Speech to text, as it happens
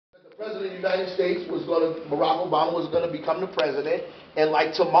President of the United States was going to, Barack Obama was going to become the president, and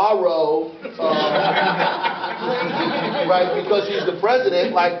like tomorrow, right, because he's the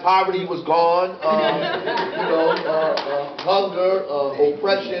president, like poverty was gone, hunger,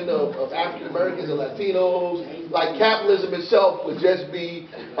 oppression of African Americans and Latinos, like capitalism itself would just be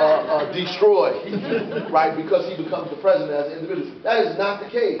destroyed, right, because he becomes the president as an individual. That is not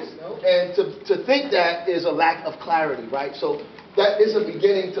the case, and to think that is a lack of clarity, right? So that is a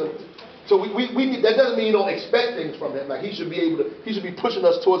beginning to. So that doesn't mean you don't expect things from him. Like he should be pushing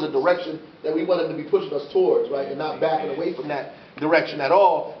us towards a direction that we want him to be pushing us towards, right? And not backing away from that direction at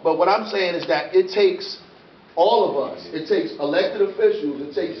all. But what I'm saying is that it takes all of us. It takes elected officials.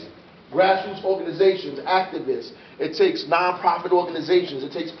 It takes grassroots organizations, activists. It takes nonprofit organizations.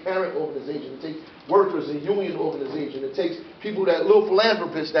 It takes parent organizations. It takes workers and union organizations. It takes people that, little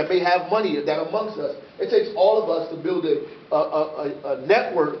philanthropists that may have money that are amongst us. It takes all of us to build a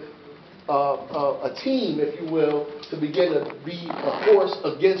network, a team, if you will, to begin to be a force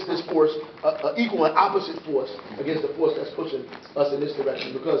against this force, equal and opposite force against the force that's pushing us in this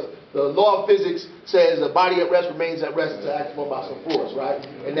direction. Because the law of physics says a body at rest remains at rest until acted upon by some force, right?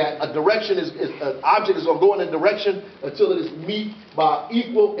 And that a direction an object is going to go in a direction until it is met by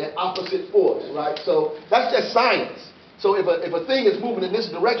equal and opposite force, right? So that's just science. So if a thing is moving in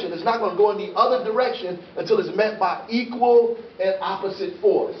this direction, it's not going to go in the other direction until it's met by equal and opposite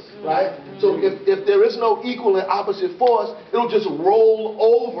force, right? So if there is no equal and opposite force, it'll just roll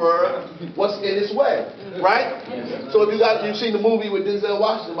over what's in its way, right? So if you've seen the movie with Denzel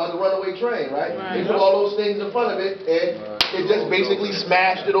Washington about the runaway train, right? They put all those things in front of it, and it just basically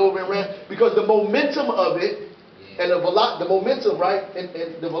smashed it over and ran, because the momentum of it, and the momentum, right, and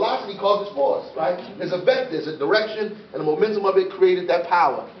the velocity causes force, right? There's a vector, there's a direction, and the momentum of it created that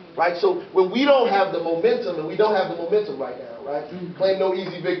power, right? So when we don't have the momentum, and we don't have the momentum right now, right? Claim no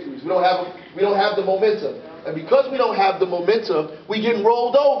easy victories. We don't have the momentum, and because we don't have the momentum, we get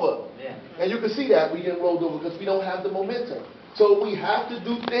rolled over, and you can see that we get rolled over because we don't have the momentum. So we have to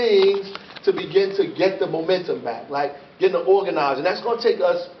do things to begin to get the momentum back, like getting organized, and that's going to take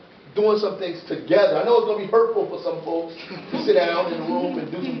us doing some things together. I know it's going to be hurtful for some folks to sit down in the room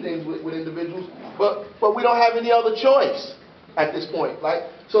and do some things with individuals, but we don't have any other choice at this point. Like,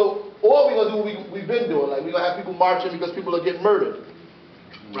 so all we're going to do, we've been doing, like we're going to have people marching because people are getting murdered,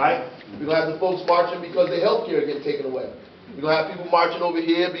 right? We're going to have the folks marching because their health care is getting taken away. We're going to have people marching over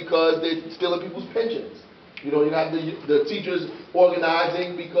here because they're stealing people's pensions. You know, you have the teachers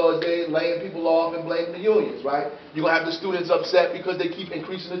organizing because they're laying people off and blaming the unions, right? You're going to have the students upset because they keep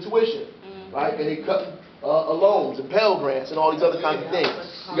increasing the tuition, right? And they cut loans and Pell Grants and all these other kinds of things.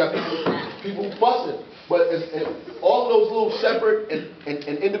 You got people fussing. But all of those little separate and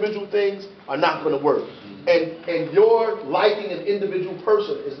individual things are not going to work. And your liking an individual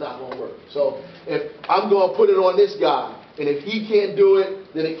person is not going to work. So if I'm going to put it on this guy, and if he can't do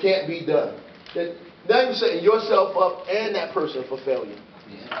it, then it can't be done. Now you're setting yourself up and that person for failure,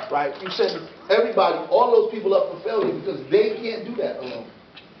 right? You're setting everybody, all those people up for failure because they can't do that alone.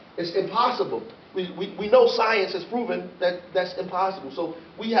 It's impossible. We know science has proven that that's impossible. So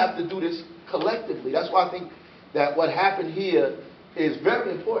we have to do this collectively. That's why I think that what happened here is very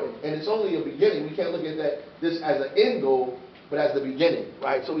important, and it's only a beginning. We can't look at this as an end goal, but as the beginning,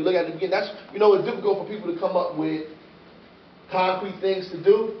 right? So we look at the beginning. That's, it's difficult for people to come up with concrete things to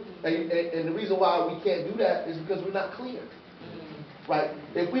do. And the reason why we can't do that is because we're not clear, right?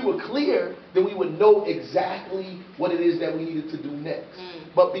 If we were clear, then we would know exactly what it is that we needed to do next.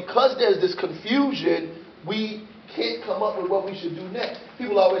 But because there's this confusion, we can't come up with what we should do next.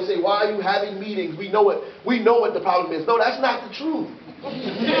 People always say, why are you having meetings? We know what the problem is. No, that's not the truth.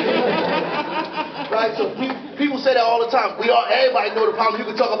 Right? So people say that all the time. Everybody know the problem. You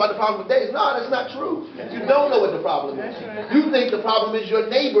can talk about the problem for days. No, that's not true. You don't know what the problem is. You think the problem is your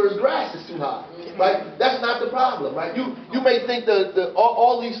neighbor's grass is too high. Right? That's not the problem. Right? You may think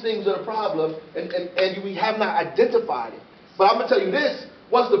all these things are the problem, and we have not identified it. But I'm going to tell you this.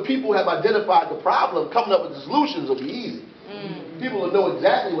 Once the people have identified the problem, coming up with the solutions will be easy. People will know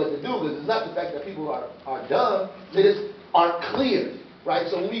exactly what to do, because it's not the fact that people are dumb. They just aren't clear. Right?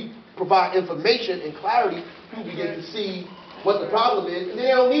 So when we provide information and clarity, people begin to see what the problem is, and they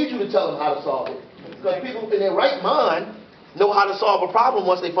don't need you to tell them how to solve it. Because people in their right mind know how to solve a problem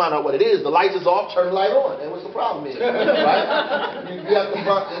once they find out what it is. The lights is off, turn the light on, and what's the problem is, right? You have to,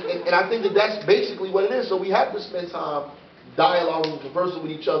 and I think that's basically what it is. So we have to spend time dialoguing, conversing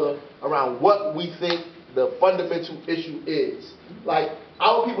with each other around what we think the fundamental issue is. Like,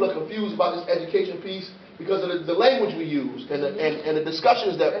 our people are confused about this education piece because of the language we use and the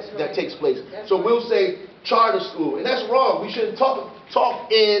discussions that takes place. So we'll say charter school, and that's wrong. We shouldn't talk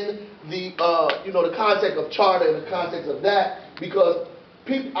talk in the, the context of charter and the context of that, because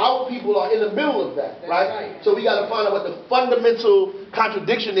our people are in the middle of that, right? So we got to find out what the fundamental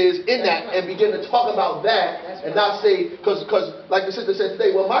contradiction is in that and begin to talk about that and not say, because like the sister said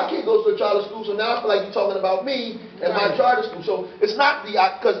today, well, my kid goes to a charter school, so now I feel like you're talking about me and my charter school. So it's not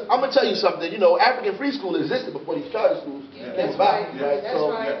because I'm going to tell you something, African free school existed before these charter schools came about, right?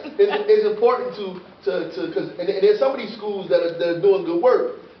 So it's important because there's some of these schools that are doing good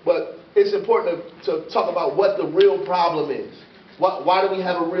work, but it's important to talk about what the real problem is. Why do we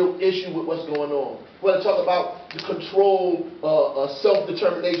have a real issue with what's going on? We want to talk about the control,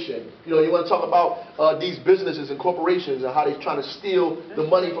 self-determination. You want to talk about these businesses and corporations and how they're trying to steal the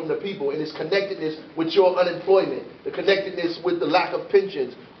money from the people and its connectedness with your unemployment, the connectedness with the lack of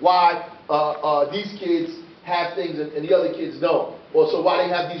pensions, why these kids have things and the other kids don't. Or so why they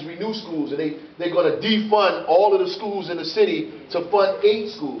have these renew schools and they're going to defund all of the schools in the city to fund 8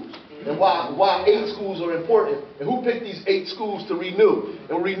 schools. And why 8 schools are important, and who picked these 8 schools to renew,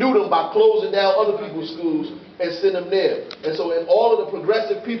 and renew them by closing down other people's schools and send them there. And so, in all of the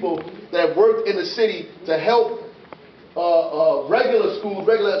progressive people that have worked in the city to help regular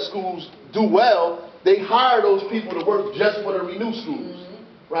schools do well, they hire those people to work just for the renew schools,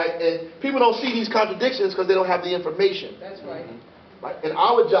 right? And people don't see these contradictions because they don't have the information. That's right. Right? And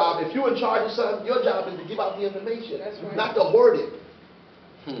our job, if you're in charge of something, your job is to give out the information, not to hoard it.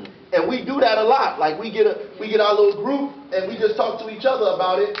 And we do that a lot. Like we get our little group and we just talk to each other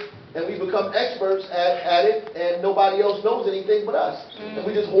about it, and we become experts at it, and nobody else knows anything but us. And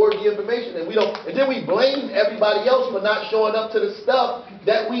we just hoard the information, and then we blame everybody else for not showing up to the stuff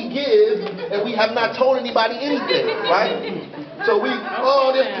that we give, and we have not told anybody anything, right? So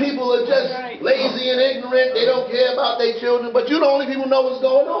them people are just lazy and ignorant. They don't care about their children, but you're the only people who know what's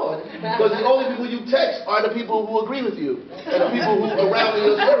going on. Because the only people you text are the people who agree with you and the people who are around in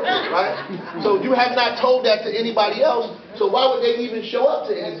your circle, right? So you have not told that to anybody else, so why would they even show up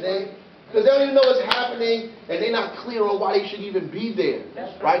to anything? Because they don't even know what's happening, and they're not clear on why they should even be there,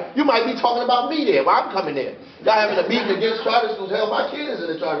 right? You might be talking about me there, but I'm coming there. Y'all having a meeting against charter schools. Hell, my kid is in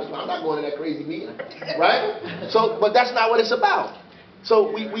a charter school. I'm not going to that crazy meeting, right? So, but that's not what it's about.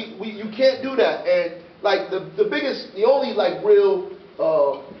 So you can't do that. And like the only like real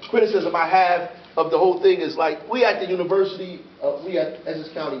criticism I have of the whole thing is like we at the university, we at Essex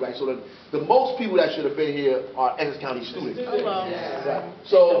County, right? So the most people that should have been here are Essex County students. Right?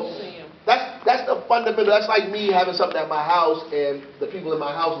 So that's the fundamental. That's like me having something at my house and the people in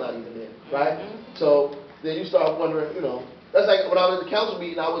my house not even there, right? So then you start wondering, that's like when I was at the council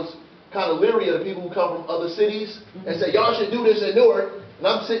meeting, I was kind of leery of the people who come from other cities and say, y'all should do this in Newark. And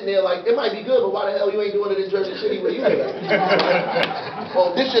I'm sitting there like, it might be good, but why the hell you ain't doing it in Jersey City where you live at?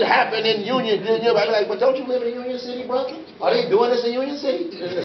 Oh, this should happen in Union. I'd be like, but don't you live in Union City, bro? Are they doing this in Union City?